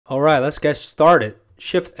All right, let's get started.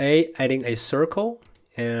 Shift A, adding a circle,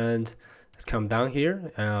 and let's come down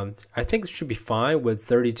here. I think it should be fine with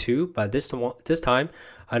 32, but this time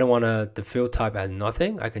I don't want the fill type as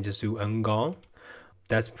nothing. I can just do ungong.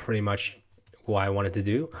 That's pretty much what I wanted to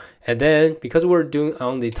do. And then because we're doing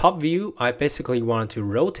on the top view, I basically wanted to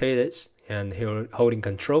rotate it, and here holding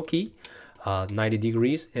Control key, 90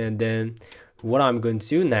 degrees. And then what I'm going to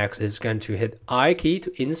do next is going to hit I key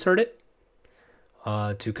to insert it.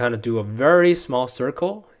 To kind of do a very small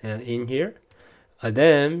circle in here.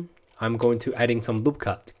 Then I'm going to adding some loop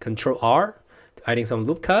cut. Control R, adding some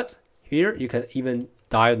loop cuts. Here you can even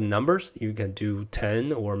dial the numbers. You can do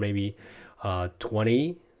 10 or maybe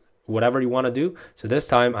 20, whatever you want to do. So this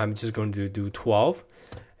time I'm just going to do 12,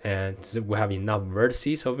 and so we have enough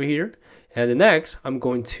vertices over here. And the next I'm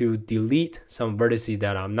going to delete some vertices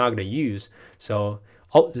that I'm not going to use. So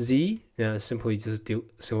Alt Z, simply just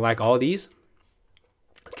select all these.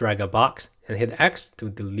 Drag a box and hit X to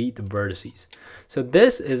delete the vertices. So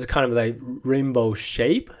this is kind of like rainbow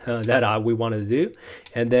shape that we want to do.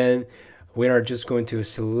 And then we are just going to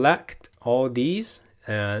select all these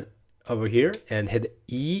over here and hit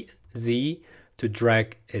EZ to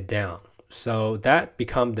drag it down. So that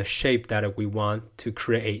becomes the shape that we want to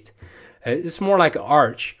create. It's more like an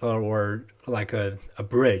arch or like a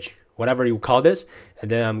bridge, whatever you call this. And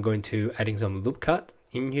then I'm going to adding some loop cut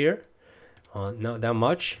in here. Not that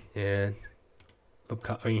much, and loop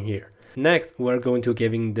cut in here. Next, we're going to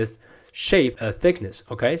giving this shape a thickness.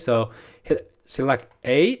 Okay, so select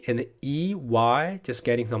A and EY, just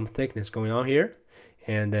getting some thickness going on here,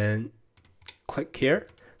 and then click here.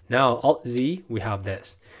 Now Alt Z, we have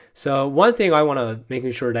this. So one thing I want to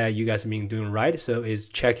making sure that you guys are doing right, so is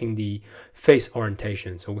checking the face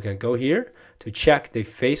orientation. So we can go here to check the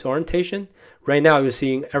face orientation. Right now you're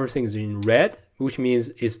seeing everything is in red, which means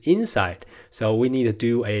it's inside. So we need to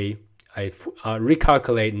do a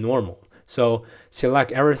recalculate normal. So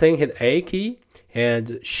select everything, hit A key,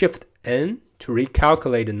 and Shift N to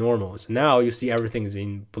recalculate the normal. So now you see everything is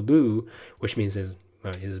in blue, which means is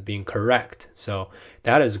being correct. So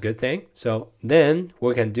that is a good thing. So then what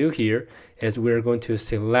we can do here is we're going to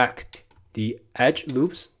select the edge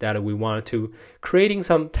loops that we want to creating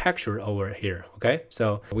some texture over here. Okay,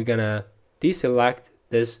 so we're gonna deselect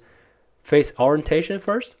this face orientation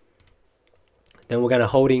first. Then we're gonna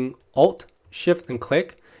holding Alt, Shift, and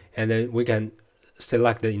click, and then we can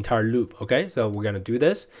select the entire loop. Okay, so we're gonna do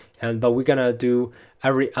this, but we're gonna do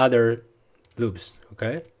every other loops.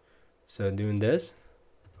 Okay, so doing this,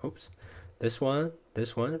 oops, this one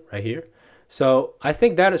right here. So I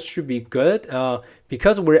think that should be good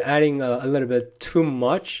because we're adding a little bit too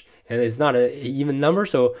much. And it's not an even number,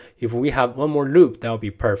 so if we have one more loop, that will be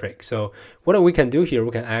perfect. So what we can do here,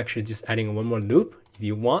 we can actually just adding one more loop if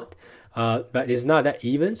you want, but it's not that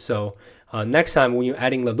even. So next time when you're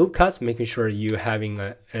adding the loop cuts, making sure you're having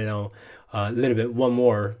a little bit one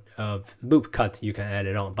more loop cut you can add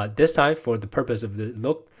it on. But this time, for the purpose of the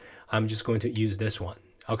look, I'm just going to use this one.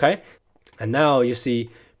 Okay, and now you see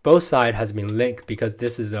both sides has been linked because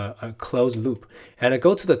this is a closed loop. And I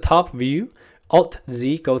go to the top view. Alt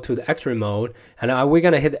Z, go to the X-ray mode, and we're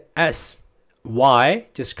gonna hit S, Y,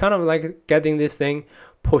 just kind of like getting this thing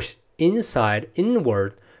pushed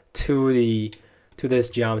inward to this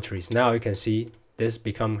geometry. So now you can see this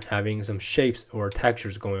become having some shapes or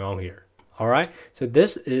textures going on here. All right, so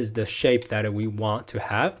this is the shape that we want to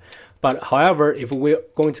have. But however, if we're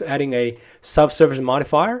going to adding a subsurface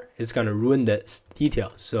modifier, it's gonna ruin this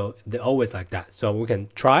detail. So they're always like that. So we can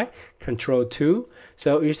try Control 2.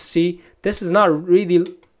 So you see, this is not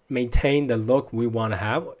really maintain the look we want to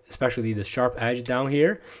have, especially the sharp edge down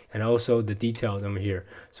here and also the details over here.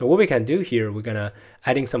 So what we can do here, we're gonna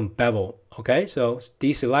adding some bevel. Okay, so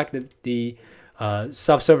deselect the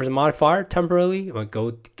subsurface modifier temporarily. We'll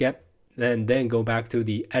go get and then go back to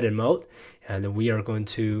the edit mode, and we are going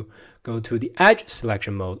to go to the edge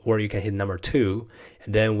selection mode, or you can hit number 2,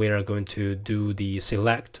 and then we are going to do the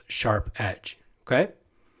select sharp edge. Okay,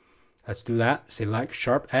 let's do that. Select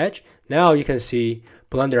sharp edge. Now you can see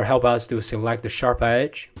Blender help us to select the sharp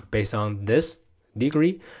edge based on this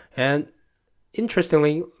degree, and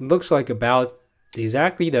interestingly looks like about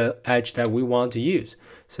exactly the edge that we want to use.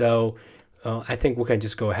 So I think we can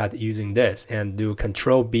just go ahead using this and do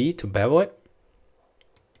Control B to bevel it.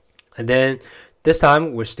 And then this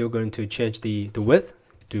time we're still going to change the width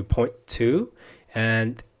to 0.2,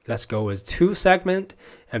 and let's go with 2 segment.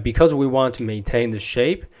 And because we want to maintain the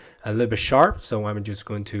shape a little bit sharp, so I'm just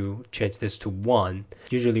going to change this to 1.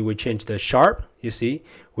 Usually we change the sharp. You see,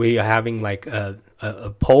 we are having like a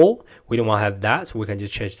pole. We don't want to have that, so we can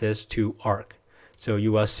just change this to arc. So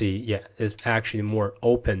you will see, yeah, it's actually more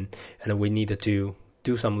open, and we need to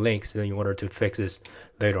do some links in order to fix this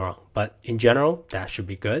later on. But in general, that should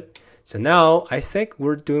be good. So now I think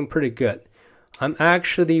we're doing pretty good. I'm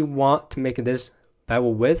actually want to make this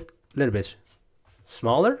bevel width a little bit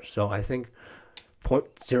smaller. So I think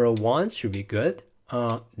 0.01 should be good.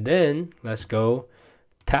 Then let's go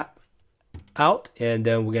tap out, and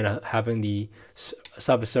then we're gonna having the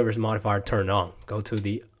subsurface modifier turned on. Go to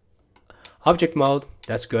the object mode.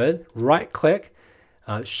 That's good. Right click,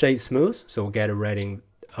 shade smooth. So we'll get a rating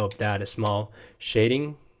of that, a small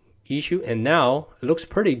shading issue, and now it looks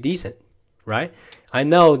pretty decent, right? I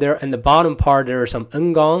know there in the bottom part there are some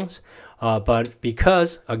ngons, but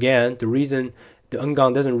because again the reason the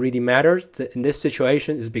ngon doesn't really matter in this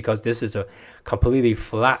situation is because this is a completely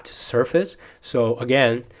flat surface. So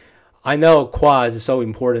again, I know quads is so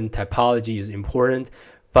important, typology is important,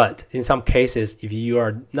 but in some cases, if you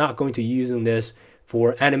are not going to using this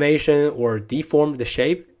for animation or deform the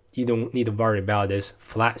shape, you don't need to worry about this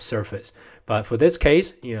flat surface. But for this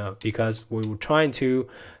case, you know, because we were trying to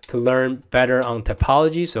learn better on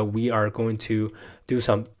typology, so we are going to do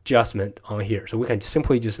some adjustment on here. So we can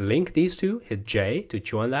simply just link these two, hit J to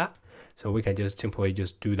join that. So we can just simply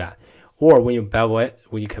just do that. Or when you bevel it,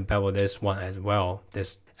 you can bevel this one as well,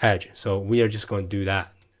 this edge. So we are just going to do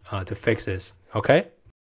that to fix this, okay?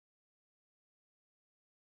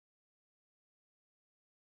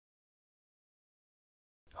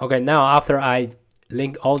 Okay, now after I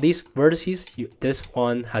link all these vertices, this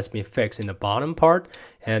one has been fixed in the bottom part,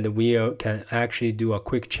 and we can actually do a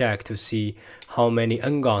quick check to see how many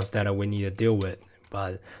ngons that we need to deal with.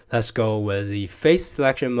 But let's go with the face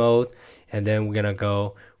selection mode, and then we're gonna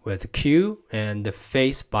go with Q and the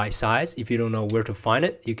face by size. If you don't know where to find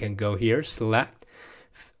it, you can go here, select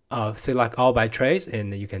all by trace,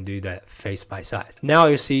 and you can do that face by size. Now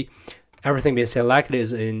you see everything being selected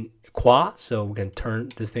is in quad, so we can turn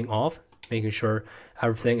this thing off, making sure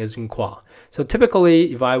everything is in quad. So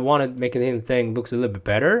typically, if I want to make anything looks a little bit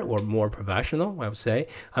better or more professional, I would say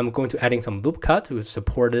I'm going to adding some loop cut to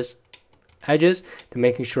support this edges, to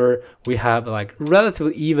making sure we have like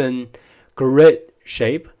relatively even grid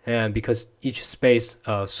shape, and because each space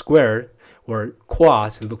square or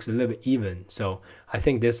quads, it looks a little bit even. So I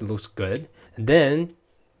think this looks good. And then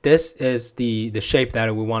this is the shape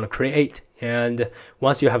that we want to create. And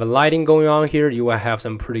once you have a lighting going on here, you will have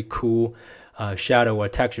some pretty cool shadow or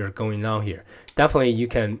texture going on here. Definitely, you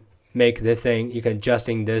can make this thing. You can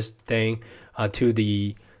adjusting this thing to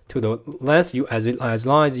the length you as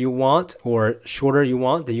long as you want, or shorter you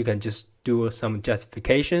want. Then you can just do some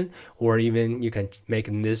justification, or even you can make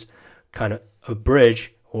this kind of a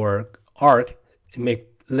bridge or arc, make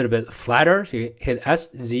a little bit flatter. So you hit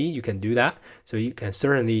SZ, you can do that. So you can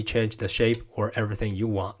certainly change the shape or everything you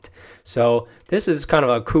want. So this is kind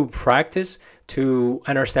of a cool practice to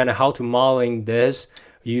understand how to modeling this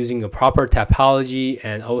using a proper typology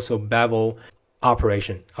and also bevel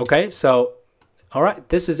operation. Okay, so all right,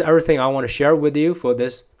 this is everything I want to share with you for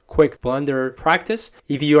this quick Blender practice.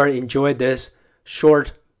 If you are enjoyed this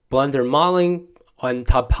short Blender modeling and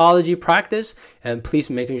topology practice, and please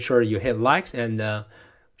making sure you hit likes and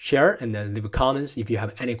share, and then leave comments if you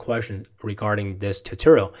have any questions regarding this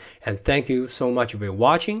tutorial. And thank you so much for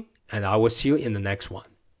watching, and I will see you in the next one.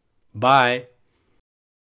 Bye.